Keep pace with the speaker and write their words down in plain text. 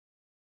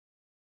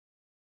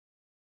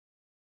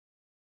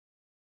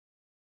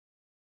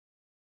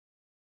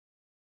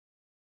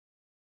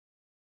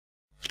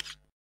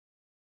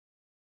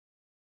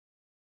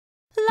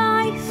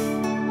life.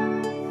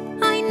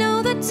 I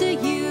know that to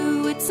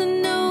you it's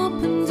an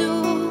open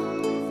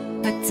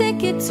door, a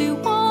ticket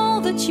to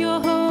all that you're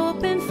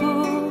hoping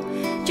for.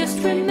 Just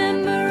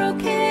remember,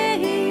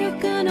 okay, you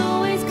can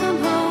always come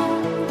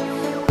home.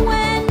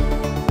 When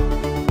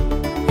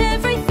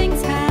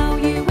everything's how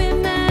you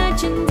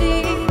imagined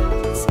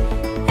it,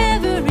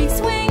 every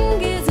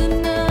swing is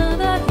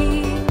another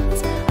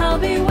hit. I'll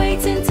be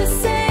waiting to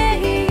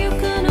say you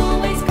can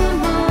always come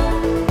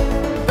home.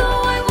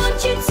 Though I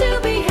want you to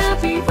be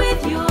happy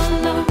with your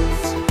lot,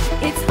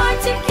 it's hard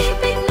to keep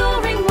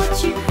ignoring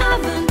what you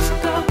haven't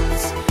got.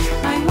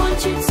 I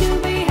want you to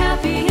be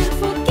happy and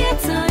forget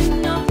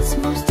I'm not.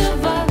 Most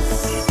of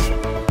us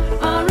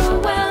are a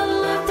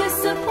well of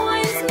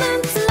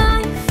disappointment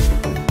life.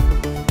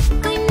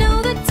 I know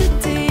that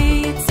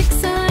today it's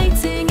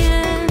exciting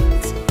and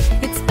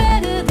it's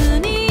better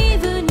than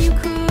even you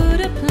could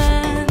have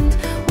planned.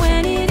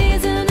 When it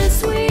isn't as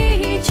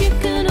sweet, you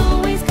can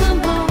always come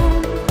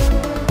home.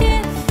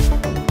 If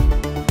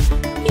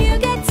you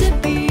get to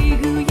be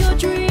who you're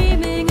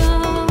dreaming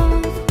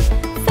of,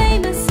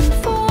 famous and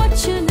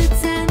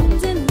fortunate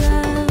and in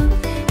love,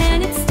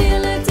 and it's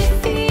still a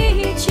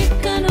defeat, you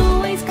can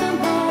always come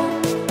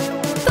home.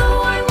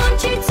 Though I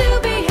want you to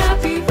be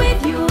happy with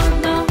your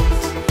lot,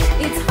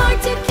 it's hard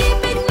to keep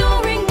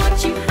ignoring what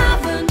you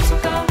haven't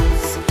got.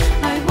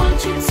 I want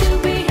you to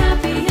be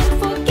happy and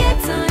forget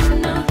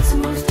I'm not.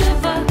 Most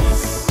of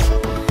us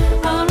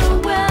are a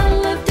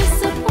well of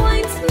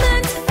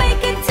disappointment.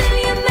 Fake it till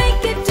you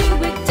make it, do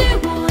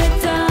or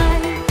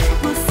die.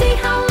 We'll see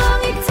how long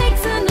it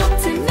takes an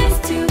optimist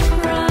to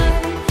cry.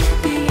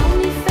 The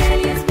only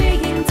failure's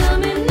being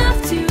dumb enough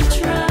to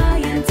try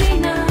and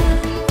deny.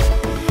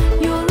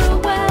 You're a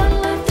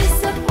well of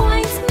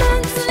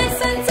disappointment.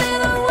 Listen to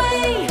the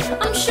way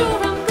I'm sure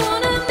I'm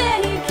gonna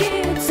make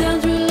it.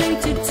 Sounds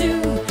related to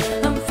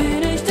I'm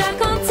finished, I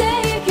can't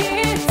take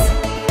it.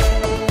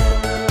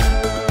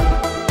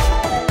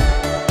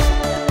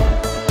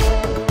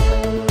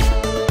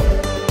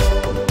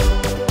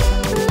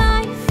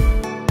 Life,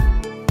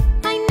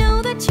 I know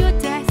that you're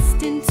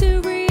destined to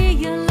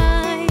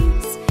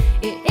realize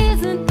it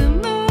isn't the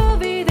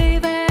movie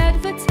they've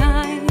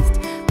advertised,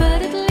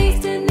 but at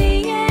least in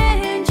the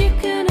end you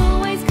can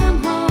always come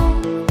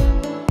home.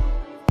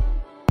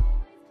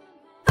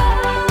 I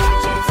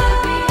want you to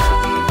be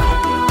happy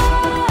with your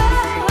lot.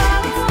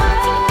 It's hard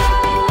to keep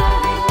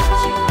ignoring what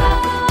you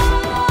haven't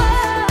got.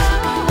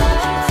 I want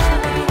you to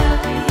be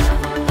happy and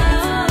forget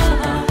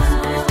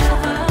most of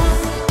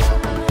us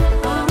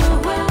are a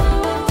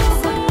well of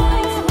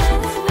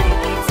disappointment.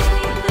 Fake it till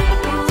you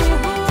make it, do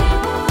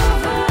or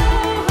die.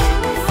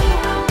 We'll see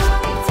how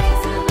long it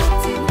takes an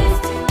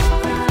optimist to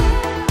cry.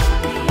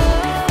 The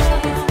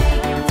earth is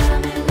being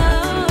dumb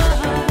enough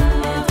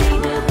to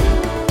deny.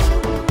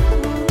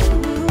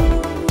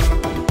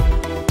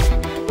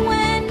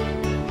 When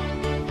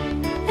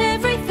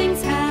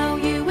everything's how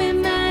you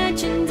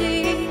imagined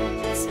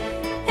it,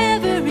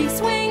 every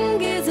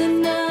swing is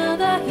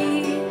another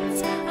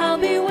hit. I'll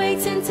be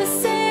waiting to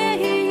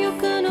say you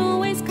can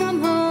always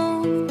come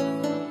home.